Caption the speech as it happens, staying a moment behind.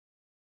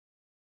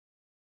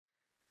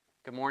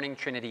Good morning,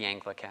 Trinity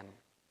Anglican.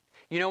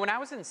 You know, when I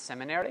was in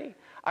seminary,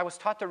 I was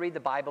taught to read the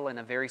Bible in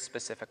a very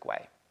specific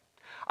way.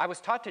 I was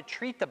taught to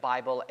treat the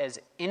Bible as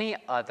any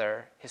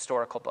other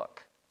historical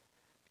book.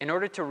 In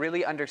order to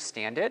really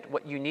understand it,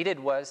 what you needed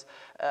was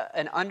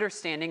an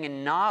understanding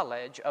and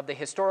knowledge of the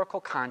historical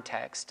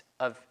context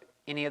of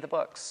any of the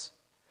books.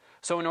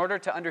 So in order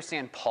to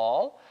understand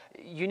Paul,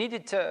 you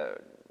needed to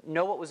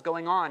know what was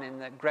going on in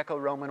the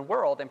Greco-Roman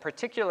world, and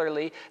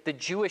particularly the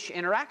Jewish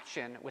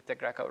interaction with the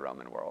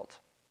Greco-Roman world.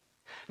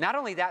 Not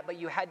only that, but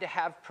you had to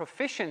have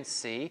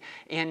proficiency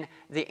in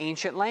the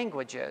ancient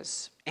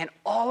languages and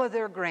all of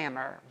their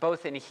grammar,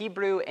 both in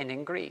Hebrew and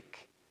in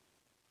Greek.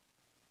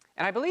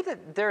 And I believe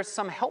that there's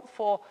some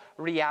helpful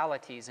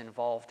realities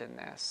involved in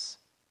this,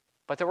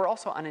 but there were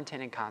also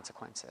unintended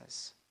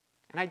consequences.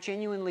 And I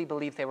genuinely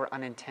believe they were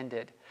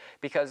unintended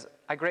because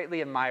I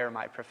greatly admire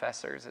my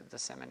professors at the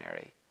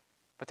seminary,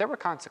 but there were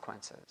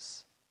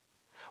consequences.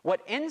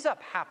 What ends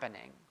up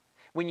happening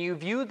when you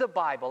view the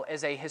Bible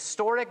as a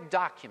historic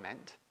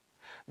document,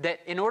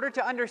 that in order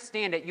to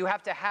understand it, you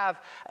have to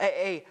have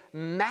a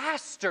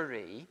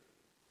mastery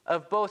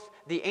of both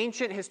the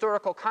ancient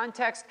historical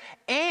context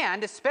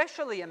and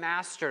especially a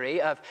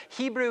mastery of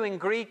Hebrew and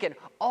Greek and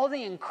all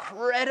the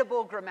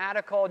incredible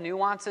grammatical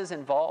nuances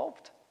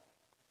involved,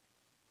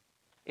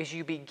 is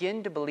you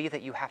begin to believe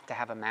that you have to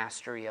have a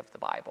mastery of the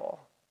Bible,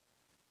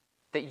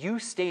 that you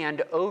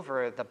stand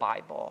over the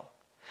Bible,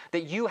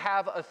 that you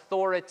have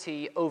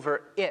authority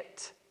over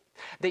it,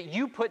 that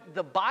you put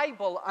the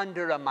Bible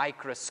under a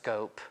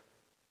microscope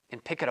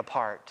and pick it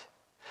apart,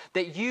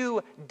 that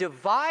you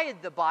divide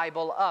the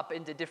Bible up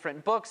into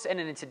different books and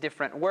into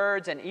different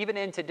words and even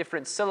into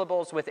different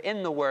syllables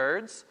within the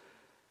words,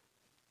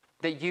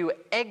 that you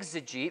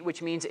exegete,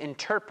 which means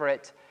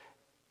interpret,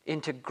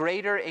 into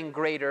greater and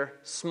greater,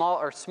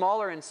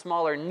 smaller and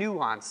smaller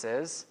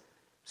nuances,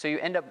 so you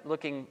end up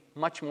looking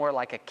much more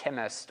like a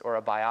chemist or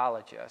a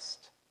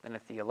biologist than a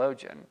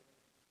theologian.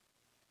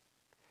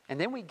 And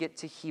then we get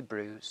to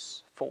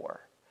Hebrews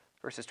 4,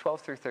 verses 12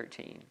 through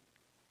 13,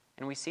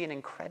 and we see an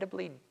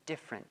incredibly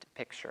different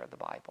picture of the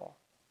Bible.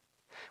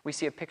 We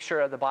see a picture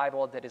of the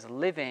Bible that is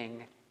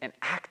living and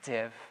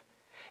active.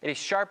 It is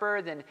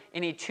sharper than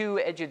any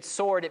two-edged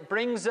sword. It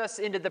brings us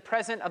into the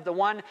presence of the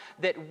one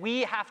that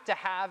we have to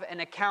have an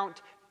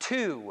account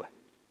to.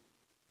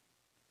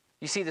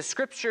 You see, the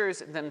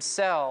Scriptures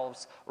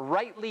themselves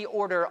rightly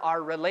order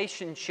our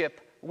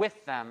relationship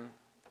with them.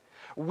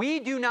 We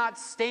do not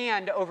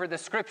stand over the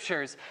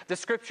Scriptures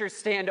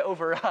stand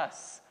over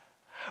us.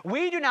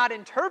 We do not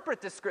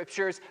interpret the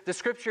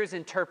Scriptures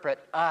interpret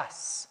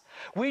us.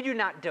 We do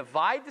not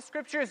divide the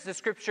Scriptures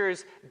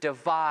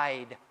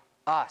divide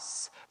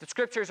us. The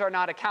Scriptures are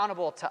not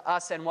accountable to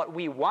us and what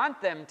we want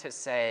them to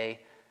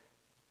say.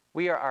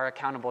 We are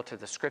accountable to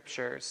the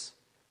Scriptures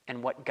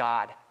and what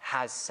God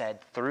has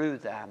said through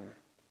them.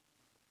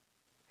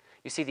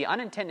 You see, the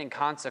unintended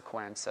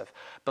consequence of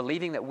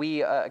believing that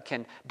we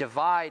can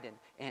divide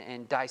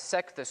and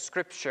dissect the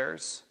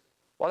Scriptures,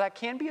 while that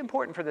can be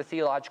important for the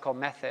theological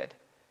method,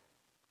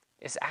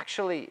 is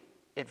actually,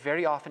 it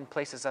very often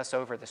places us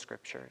over the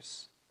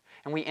Scriptures.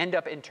 And we end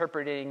up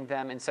interpreting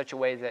them in such a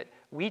way that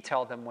we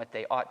tell them what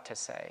they ought to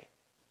say,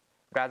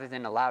 rather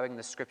than allowing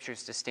the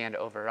Scriptures to stand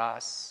over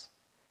us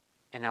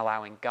and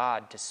allowing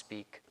God to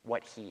speak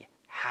what He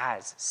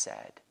has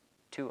said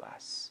to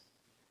us.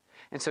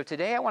 And so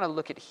today I want to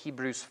look at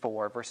Hebrews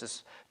 4,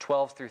 verses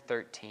 12 through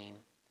 13.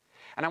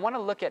 And I want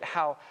to look at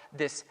how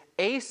this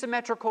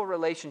asymmetrical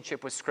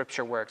relationship with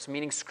Scripture works,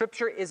 meaning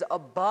Scripture is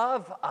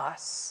above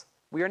us.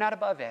 We are not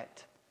above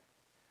it.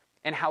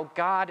 And how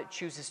God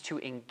chooses to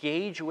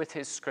engage with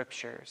His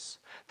Scriptures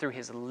through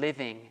His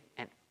living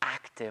and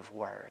active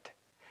Word.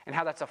 And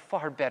how that's a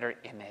far better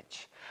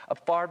image, a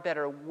far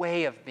better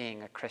way of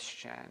being a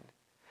Christian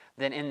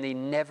than in the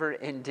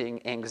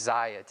never-ending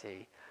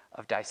anxiety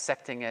of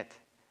dissecting it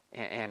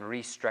and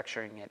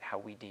restructuring it how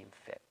we deem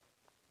fit.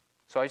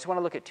 So I just want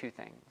to look at two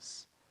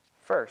things.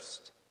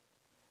 First,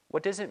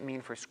 what does it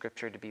mean for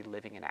Scripture to be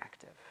living and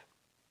active?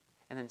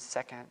 And then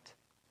second,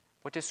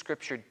 what does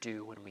Scripture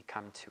do when we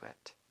come to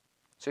it?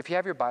 So if you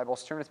have your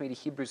Bibles, turn with me to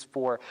Hebrews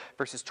 4,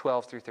 verses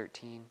 12 through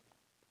 13.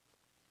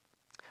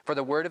 For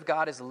the Word of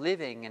God is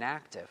living and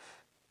active,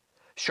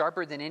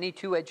 sharper than any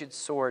two-edged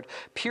sword,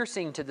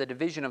 piercing to the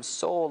division of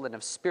soul and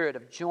of spirit,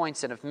 of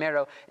joints and of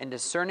marrow, and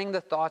discerning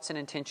the thoughts and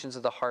intentions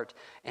of the heart.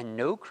 And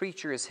no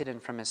creature is hidden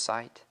from His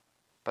sight,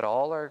 but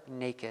all are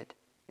naked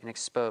and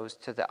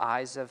exposed to the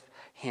eyes of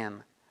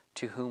Him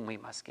to whom we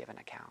must give an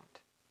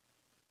account.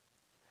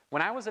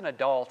 When I was an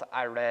adult,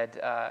 I read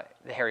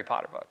the Harry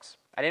Potter books.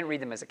 I didn't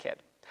read them as a kid.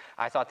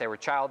 I thought they were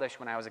childish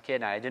when I was a kid,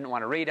 and I didn't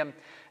want to read them.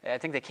 I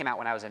think they came out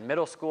when I was in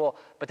middle school.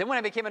 But then when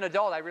I became an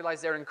adult, I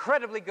realized they're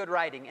incredibly good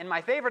writing. And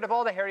my favorite of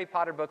all the Harry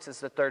Potter books is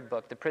the third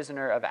book, The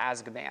Prisoner of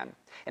Azkaban.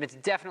 And it's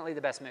definitely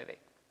the best movie.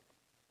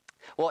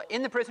 Well,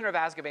 in The Prisoner of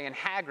Azkaban,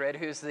 Hagrid,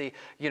 who's the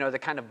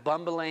kind of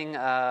bumbling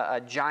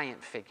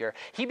giant figure,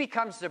 he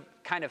becomes the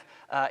kind of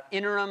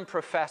interim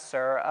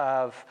professor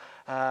of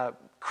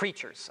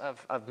creatures,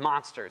 of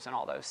monsters and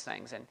all those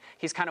things. And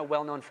he's kind of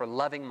well known for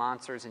loving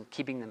monsters and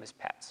keeping them as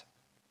pets.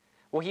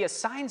 Well, he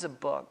assigns a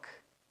book,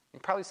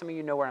 and probably some of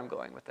you know where I'm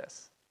going with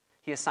this.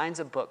 He assigns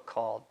a book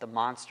called The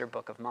Monster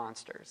Book of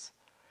Monsters.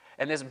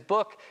 And this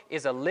book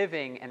is a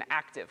living and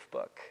active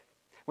book.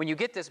 When you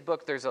get this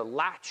book, there's a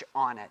latch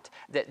on it.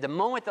 The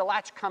moment the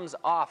latch comes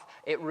off,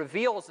 it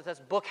reveals that this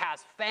book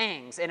has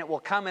fangs, and it will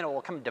come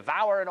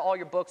devour all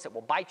your books. It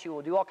will bite you. It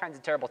will do all kinds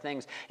of terrible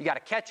things. You got to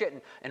catch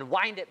it and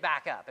wind it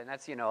back up. And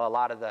that's, a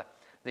lot of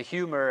the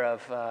humor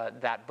of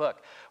that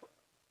book.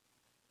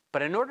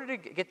 But in order to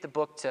get the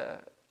book to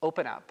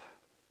open up,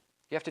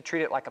 you have to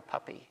treat it like a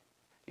puppy.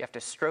 You have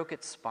to stroke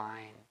its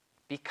spine,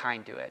 be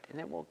kind to it, and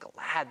it will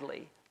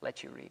gladly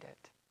let you read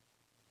it.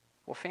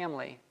 Well,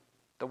 family,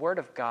 the Word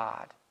of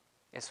God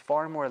is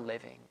far more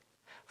living,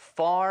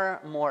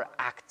 far more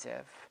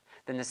active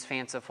than this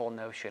fanciful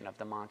notion of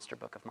the Monster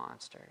Book of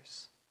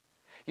Monsters.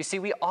 You see,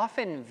 we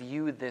often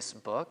view this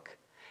book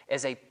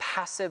as a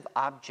passive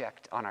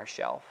object on our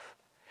shelf.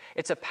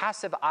 It's a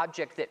passive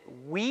object that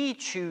we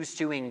choose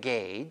to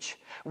engage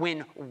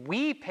when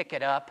we pick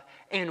it up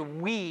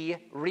and we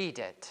read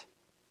it.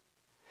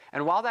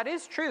 And while that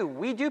is true,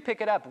 we do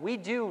pick it up, we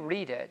do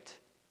read it.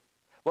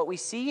 What we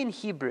see in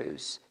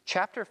Hebrews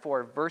chapter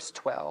 4, verse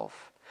 12,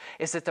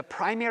 is that the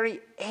primary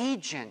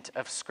agent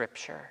of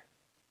Scripture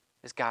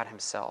is God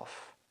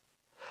himself.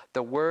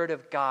 The Word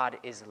of God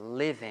is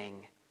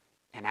living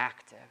and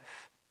active.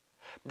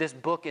 This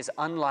book is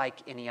unlike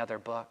any other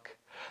book.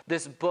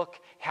 This book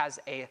has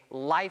a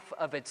life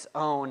of its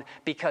own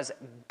because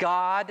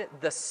God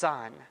the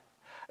Son,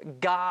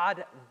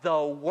 God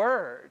the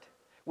Word,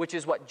 which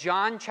is what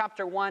John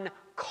chapter 1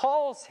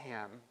 calls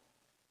him,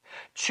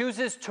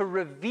 chooses to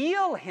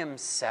reveal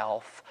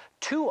himself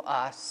to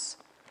us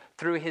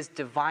through his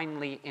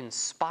divinely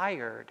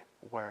inspired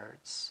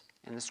words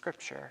in the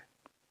Scripture.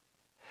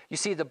 You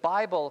see, the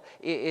Bible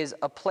is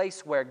a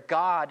place where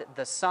God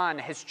the Son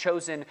has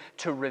chosen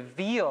to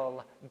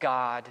reveal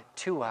God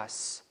to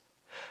us.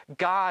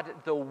 God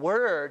the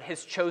Word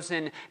has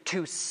chosen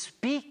to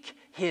speak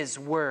his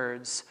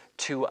words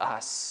to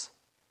us.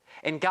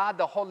 And God,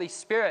 the Holy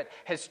Spirit,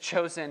 has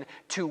chosen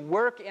to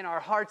work in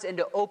our hearts and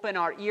to open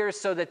our ears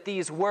so that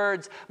these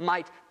words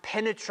might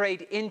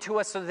penetrate into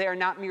us, so they are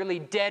not merely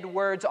dead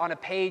words on a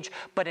page,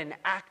 but an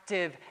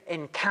active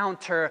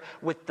encounter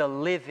with the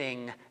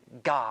living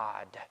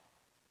God.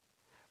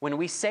 When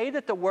we say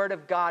that the Word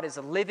of God is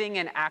living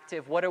and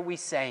active, what are we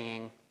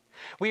saying?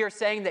 We are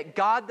saying that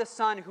God the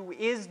Son, who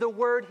is the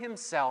Word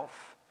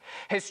himself,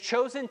 has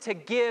chosen to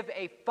give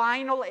a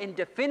final and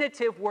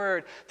definitive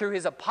word through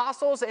his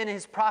apostles and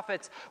his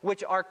prophets,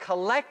 which are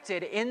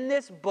collected in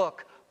this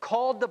book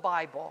called the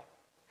Bible.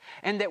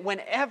 And that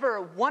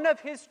whenever one of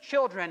his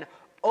children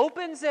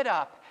opens it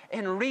up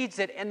and reads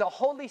it, and the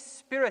Holy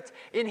Spirit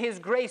in his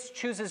grace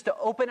chooses to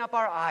open up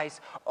our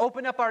eyes,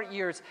 open up our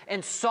ears,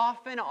 and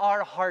soften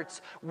our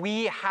hearts,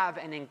 we have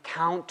an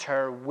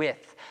encounter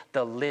with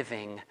the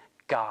living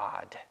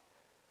God.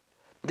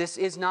 This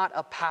is not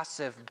a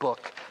passive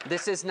book.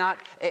 This is not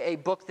a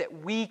book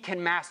that we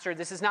can master.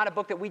 This is not a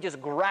book that we just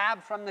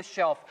grab from the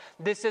shelf.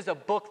 This is a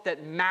book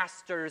that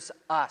masters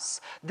us.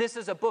 This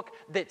is a book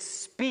that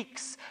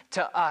speaks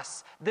to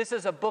us. This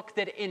is a book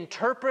that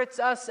interprets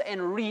us and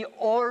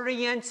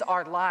reorients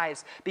our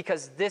lives,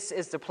 because this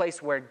is the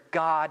place where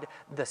God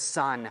the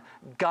Son,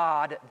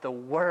 God the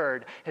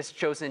Word, has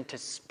chosen to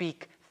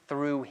speak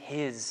through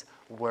his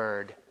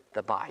Word,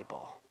 the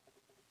Bible.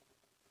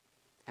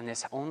 And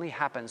this only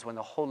happens when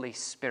the Holy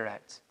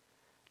Spirit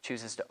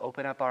chooses to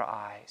open up our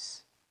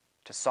eyes,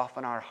 to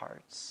soften our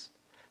hearts,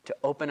 to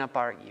open up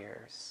our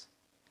ears,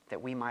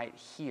 that we might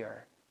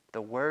hear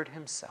the Word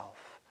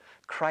himself,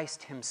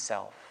 Christ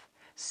himself,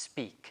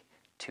 speak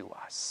to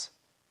us.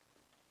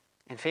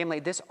 And family,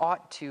 this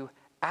ought to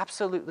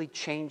absolutely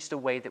change the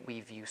way that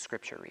we view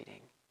Scripture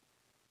reading.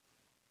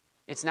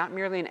 It's not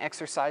merely an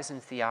exercise in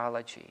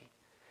theology.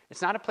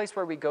 It's not a place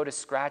where we go to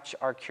scratch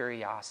our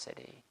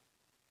curiosity.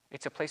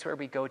 It's a place where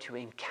we go to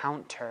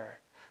encounter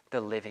the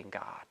living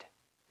God.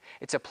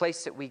 It's a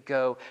place that we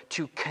go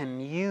to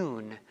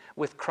commune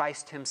with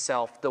Christ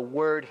himself, the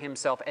Word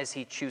himself, as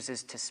he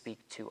chooses to speak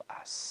to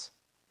us.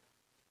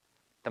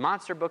 The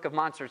Monster Book of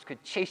Monsters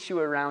could chase you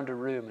around a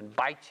room and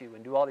bite you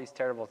and do all these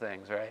terrible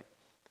things, right?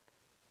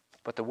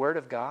 But the Word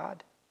of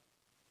God,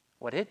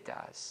 what it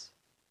does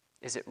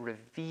is it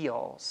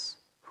reveals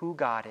who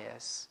God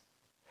is.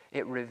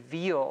 It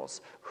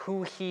reveals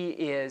who he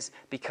is,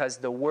 because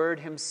the Word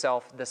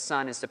himself, the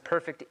Son, is the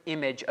perfect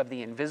image of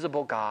the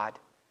invisible God.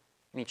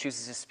 And he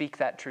chooses to speak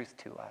that truth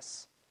to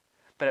us.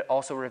 But it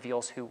also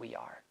reveals who we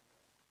are.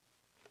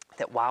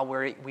 That while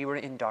we were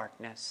in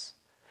darkness,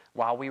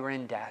 while we were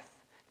in death,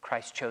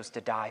 Christ chose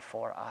to die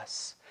for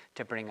us,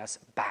 to bring us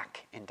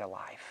back into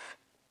life.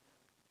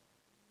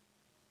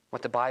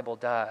 What the Bible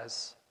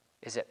does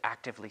is it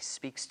actively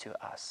speaks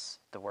to us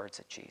the words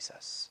of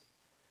Jesus.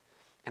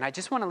 And I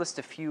just want to list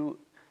a few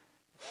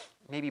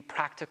maybe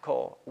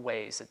practical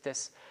ways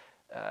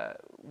that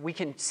we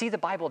can see the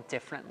Bible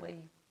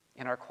differently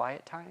in our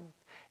quiet time.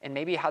 and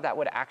maybe how that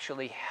would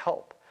actually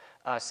help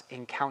us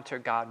encounter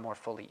God more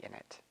fully in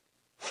it.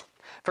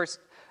 First,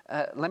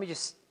 let me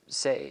just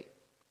say,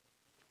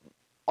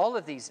 all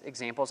of these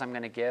examples I'm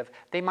going to give,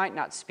 they might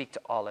not speak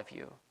to all of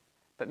you,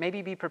 but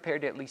maybe be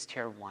prepared to at least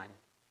hear one.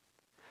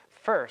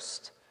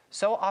 First,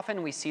 so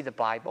often we see the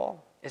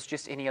Bible as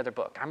just any other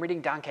book. I'm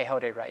reading Don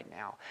Quixote right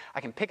now.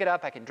 I can pick it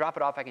up, I can drop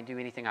it off, I can do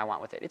anything I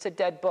want with it. It's a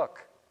dead book.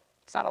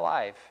 It's not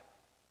alive.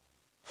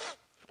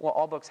 Well,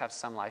 all books have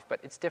some life, but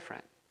it's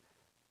different.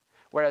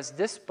 Whereas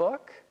this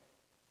book,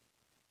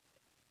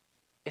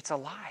 it's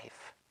alive.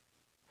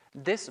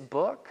 This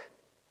book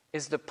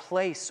is the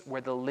place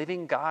where the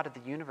living God of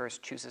the universe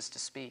chooses to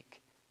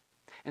speak.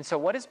 And so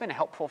what has been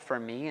helpful for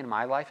me in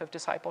my life of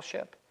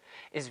discipleship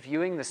is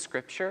viewing the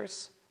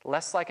scriptures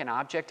less like an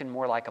object and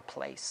more like a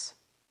place.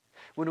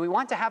 When we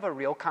want to have a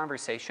real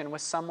conversation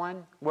with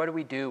someone, what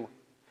do?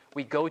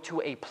 We go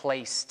to a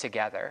place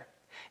together,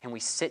 and we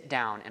sit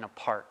down in a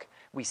park.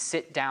 We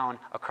sit down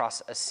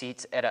across a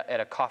seat at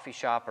a coffee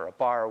shop or a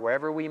bar or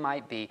wherever we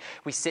might be.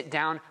 We sit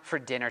down for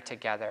dinner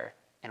together,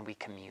 and we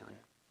commune.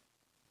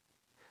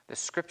 The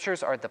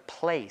scriptures are the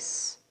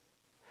place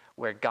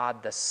where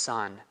God the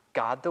Son,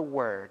 God the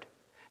Word,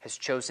 has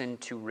chosen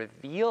to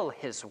reveal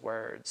his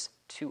words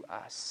to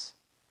us.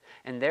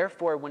 And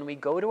therefore, when we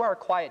go to our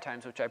quiet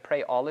times, which I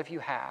pray all of you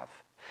have,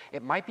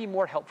 it might be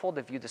more helpful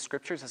to view the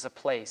scriptures as a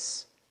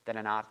place than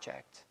an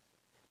object,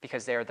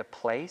 because they are the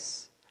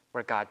place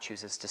where God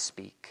chooses to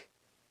speak.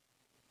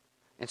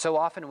 And so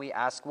often we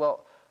ask,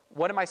 well,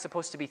 what am I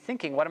supposed to be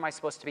thinking? What am I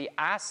supposed to be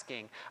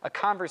asking? A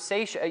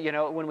conversation,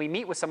 when we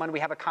meet with someone,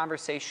 we have a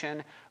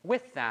conversation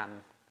with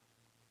them.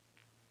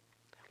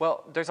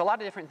 Well, there's a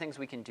lot of different things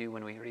we can do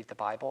when we read the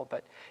Bible,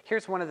 but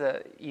here's one of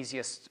the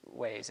easiest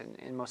ways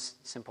and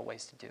most simple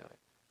ways to do it.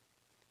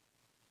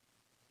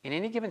 In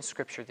any given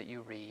scripture that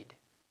you read,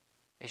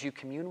 as you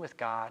commune with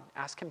God,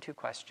 ask him 2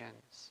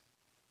 questions.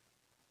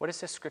 What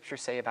does this scripture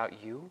say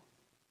about you?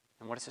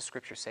 And what does this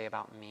scripture say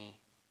about me?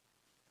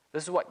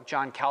 This is what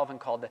John Calvin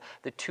called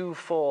the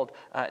twofold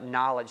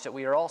knowledge, that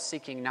we are all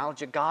seeking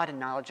knowledge of God and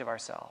knowledge of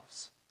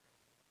ourselves.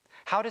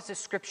 How does this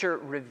scripture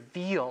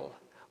reveal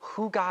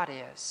who God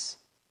is?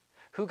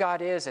 Who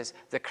God is as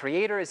the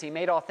creator, as he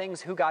made all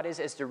things, who God is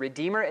as the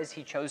redeemer, as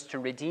he chose to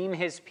redeem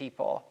his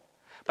people.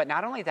 But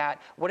not only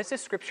that, what does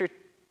this scripture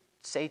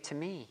say to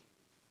me?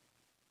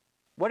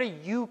 What are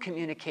you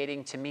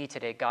communicating to me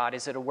today, God?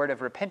 Is it a word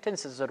of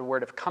repentance? Is it a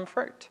word of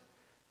comfort?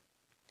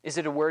 Is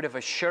it a word of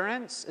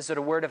assurance? Is it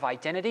a word of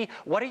identity?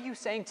 What are you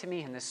saying to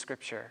me in this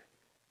scripture?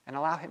 And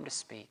allow him to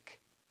speak.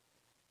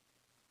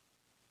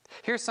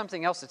 Here's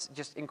something else that's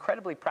just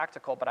incredibly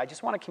practical, but I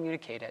just want to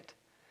communicate it.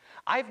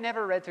 I've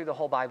never read through the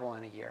whole Bible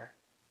in a year.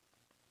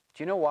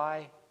 Do you know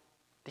why?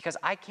 Because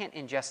I can't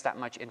ingest that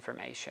much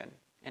information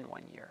in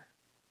 1 year.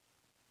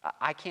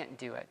 I can't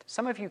do it.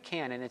 Some of you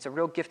can, and it's a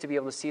real gift to be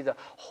able to see the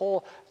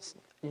whole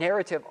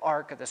narrative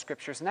arc of the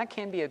scriptures, and that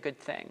can be a good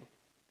thing.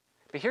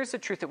 But here's the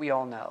truth that we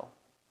all know.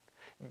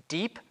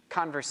 Deep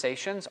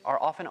conversations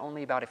are often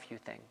only about a few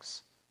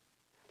things.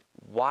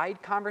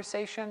 Wide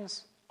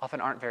conversations often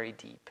aren't very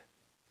deep.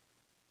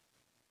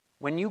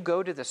 When you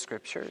go to the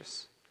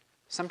scriptures,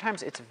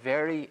 sometimes it's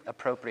very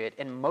appropriate,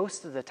 and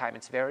most of the time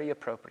it's very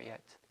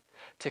appropriate,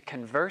 to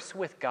converse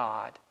with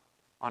God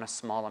on a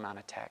small amount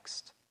of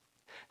text.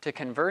 To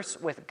converse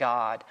with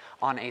God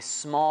on a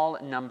small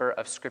number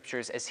of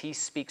scriptures as he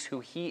speaks who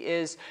he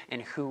is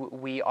and who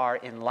we are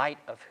in light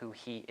of who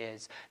he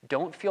is.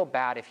 Don't feel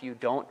bad if you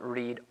don't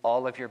read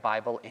all of your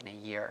Bible in a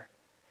year.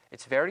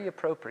 It's very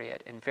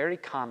appropriate and very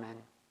common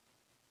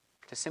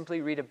to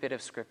simply read a bit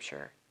of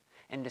scripture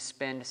and to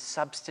spend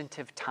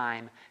substantive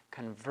time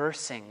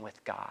conversing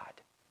with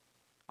God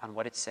on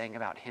what it's saying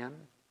about him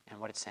and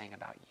what it's saying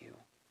about you.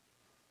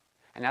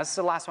 And this is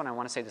the last one. I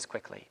want to say this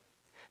quickly.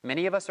 Most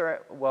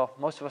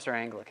of us are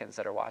Anglicans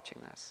that are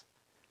watching this.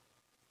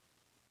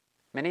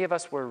 Many of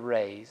us were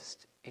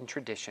raised in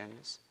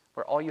traditions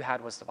where all you had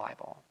was the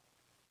Bible.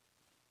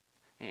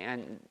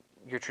 And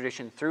your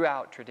tradition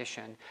throughout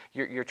tradition,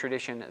 your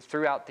tradition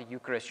throughout the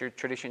Eucharist, your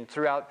tradition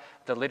throughout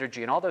the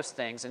liturgy and all those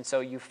things. And so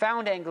you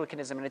found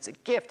Anglicanism and it's a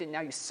gift, and now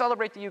you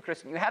celebrate the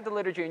Eucharist and you have the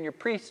liturgy and your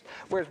priest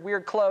wears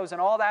weird clothes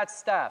and all that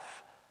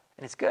stuff.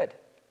 And it's good.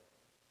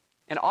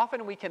 And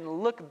often we can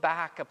look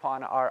back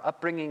upon our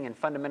upbringing in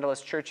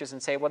fundamentalist churches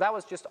and say, well, that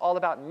was just all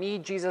about me,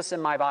 Jesus,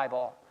 and my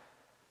Bible.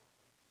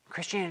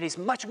 Christianity is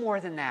much more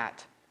than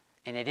that.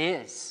 And it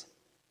is.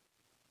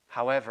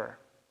 However,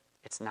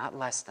 it's not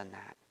less than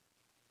that.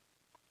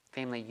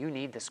 Family, you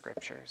need the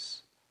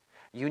scriptures.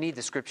 You need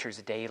the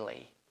scriptures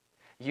daily.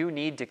 You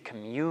need to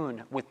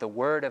commune with the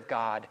Word of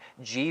God,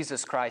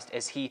 Jesus Christ,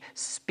 as he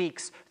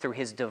speaks through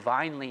his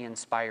divinely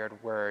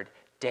inspired word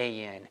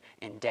day in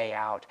and day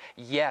out.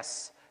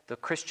 Yes, the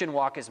Christian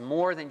walk is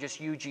more than just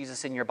you,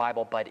 Jesus, in your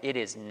Bible, but it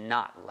is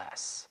not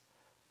less.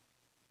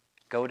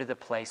 Go to the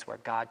place where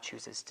God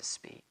chooses to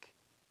speak.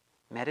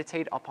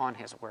 Meditate upon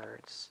his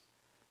words.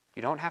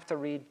 You don't have to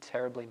read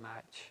terribly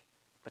much,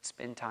 but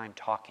spend time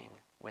talking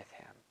with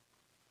him,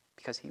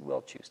 because he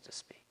will choose to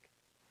speak.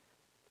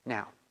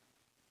 Now,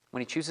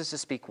 When he chooses to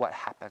speak, what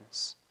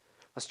happens?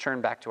 Let's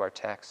turn back to our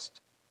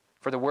text.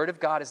 For the word of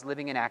God is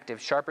living and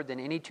active, sharper than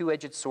any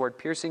two-edged sword,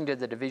 piercing to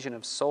the division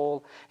of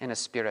soul and of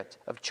spirit,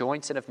 of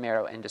joints and of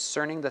marrow, and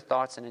discerning the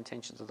thoughts and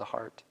intentions of the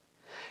heart.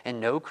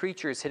 And no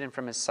creature is hidden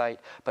from his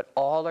sight, but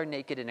all are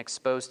naked and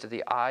exposed to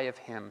the eye of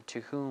him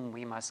to whom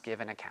we must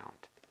give an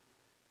account.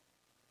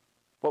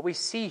 What we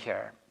see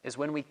here is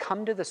when we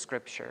come to the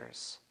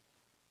Scriptures,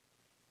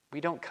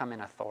 we don't come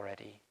in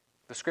authority.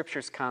 The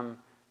Scriptures come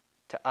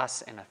to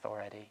us in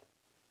authority.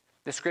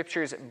 The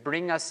Scriptures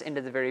bring us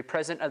into the very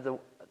presence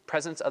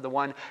of the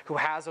one who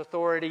has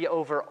authority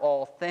over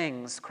all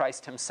things,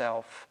 Christ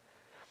himself.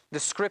 The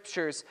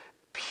Scriptures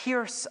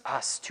pierce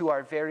us to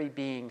our very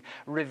being,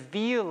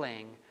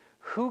 revealing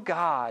what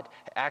God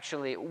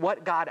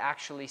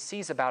actually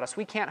sees about us.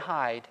 We can't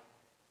hide.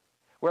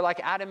 We're like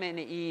Adam and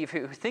Eve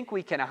who think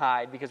we can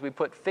hide because we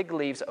put fig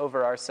leaves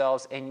over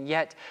ourselves, and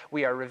yet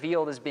we are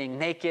revealed as being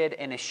naked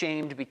and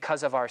ashamed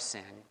because of our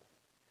sin.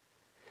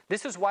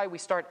 This is why we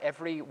start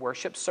every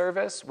worship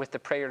service with the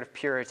prayer of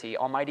purity.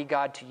 Almighty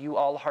God, to you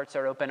all hearts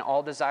are open,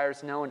 all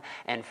desires known,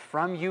 and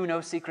from you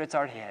no secrets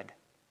are hid.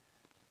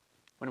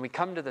 When we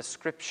come to the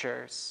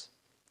Scriptures,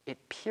 it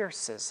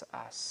pierces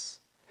us.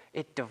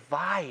 It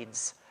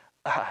divides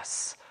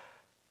us.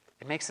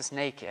 It makes us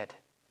naked.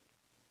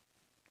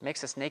 It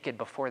makes us naked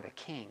before the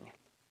King.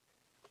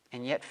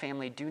 And yet,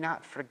 family, do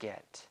not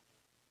forget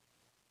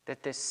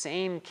that this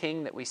same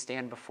King that we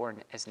stand before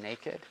as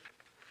naked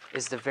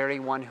is the very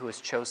one who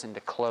has chosen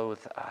to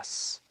clothe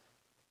us.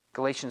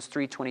 Galatians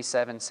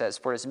 3:27 says,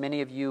 "For as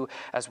many of you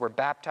as were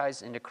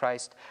baptized into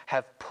Christ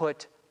have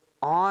put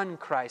on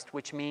Christ,"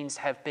 which means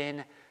have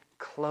been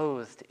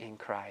clothed in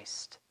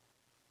Christ.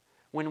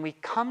 When we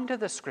come to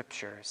the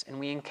Scriptures and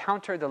we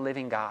encounter the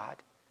living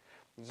God,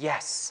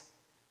 yes,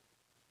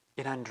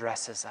 it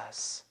undresses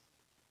us.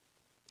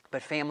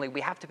 But family,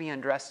 we have to be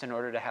undressed in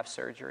order to have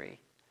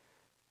surgery.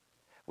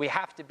 We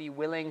have to be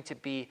willing to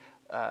be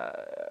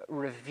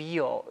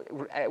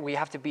we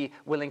have to be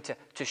willing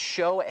to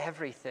show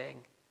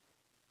everything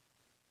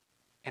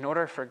in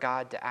order for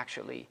God to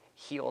actually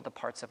heal the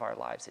parts of our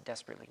lives that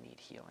desperately need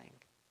healing.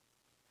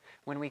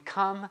 When we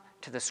come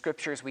to the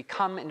Scriptures, we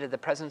come into the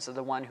presence of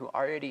the one who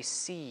already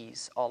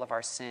sees all of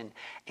our sin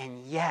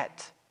and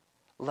yet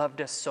loved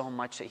us so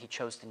much that he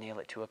chose to nail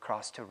it to a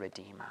cross to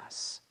redeem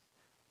us.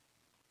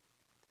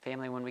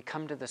 Family, when we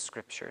come to the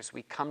Scriptures,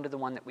 we come to the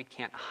one that we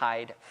can't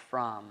hide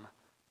from,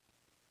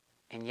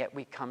 and yet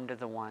we come to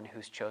the one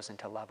who's chosen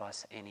to love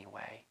us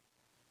anyway.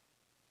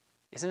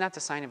 Isn't that the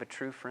sign of a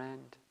true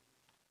friend?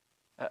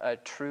 A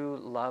true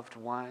loved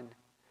one?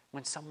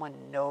 When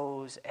someone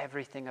knows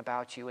everything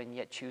about you and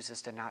yet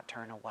chooses to not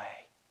turn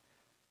away.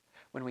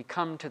 When we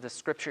come to the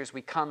Scriptures,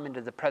 we come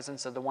into the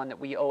presence of the one that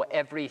we owe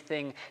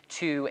everything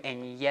to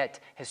and yet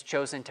has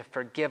chosen to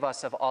forgive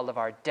us of all of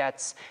our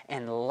debts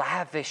and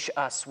lavish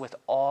us with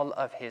all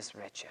of his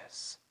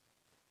riches.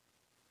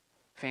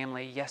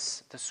 Family,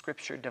 yes, the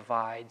Scripture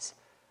divides,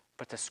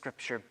 but the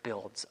Scripture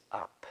builds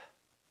up.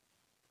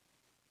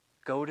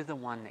 Go to the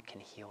one that can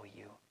heal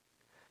you.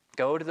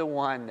 Go to the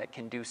one that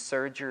can do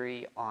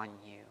surgery on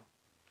you.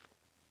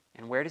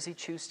 And where does he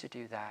choose to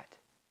do that?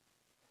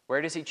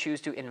 Where does he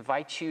choose to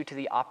invite you to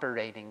the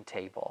operating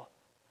table,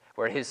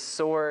 where his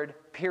sword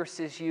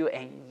pierces you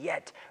and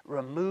yet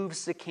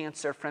removes the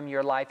cancer from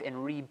your life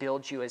and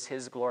rebuilds you as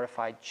his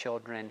glorified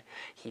children?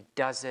 He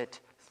does it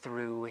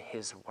through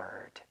his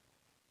word.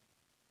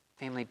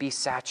 Family, be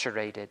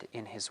saturated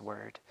in his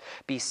word.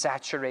 Be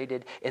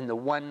saturated in the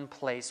one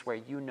place where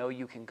you know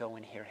you can go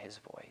and hear his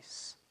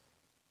voice.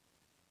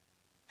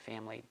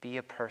 Family, be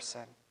a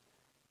person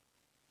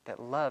that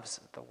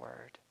loves the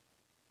word,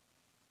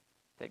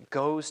 that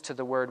goes to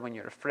the word when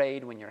you're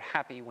afraid, when you're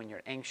happy, when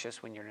you're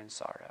anxious, when you're in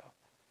sorrow,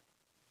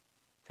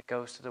 that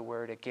goes to the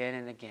word again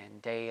and again,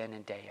 day in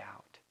and day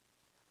out,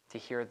 to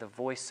hear the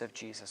voice of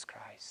Jesus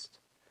Christ,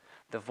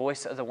 the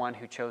voice of the one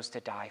who chose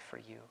to die for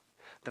you,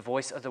 the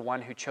voice of the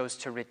one who chose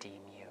to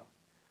redeem you,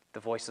 the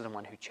voice of the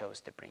one who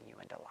chose to bring you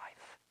into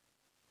life.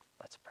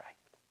 Let's pray.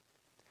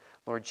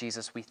 Lord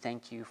Jesus, we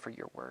thank you for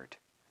your word.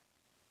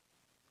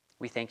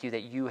 We thank you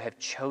that you have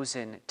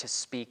chosen to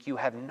speak. You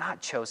have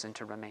not chosen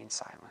to remain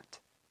silent.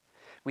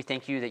 We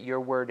thank you that your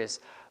word is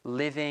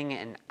living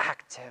and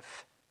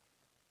active,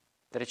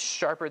 that it's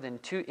sharper than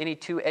any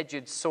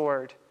two-edged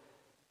sword,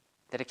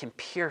 that it can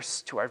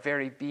pierce to our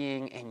very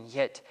being and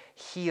yet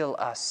heal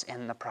us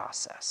in the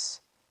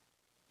process.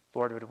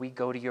 Lord, would we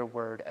go to your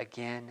word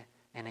again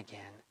and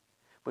again?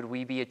 Would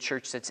we be a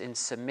church that's in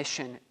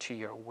submission to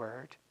your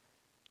word,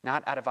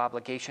 not out of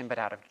obligation, but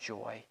out of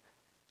joy?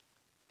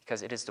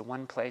 Because it is the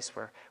one place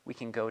where we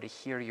can go to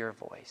hear your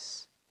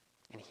voice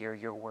and hear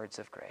your words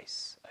of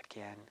grace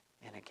again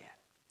and again.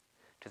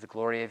 To the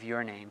glory of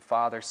your name,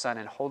 Father, Son,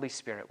 and Holy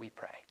Spirit, we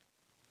pray.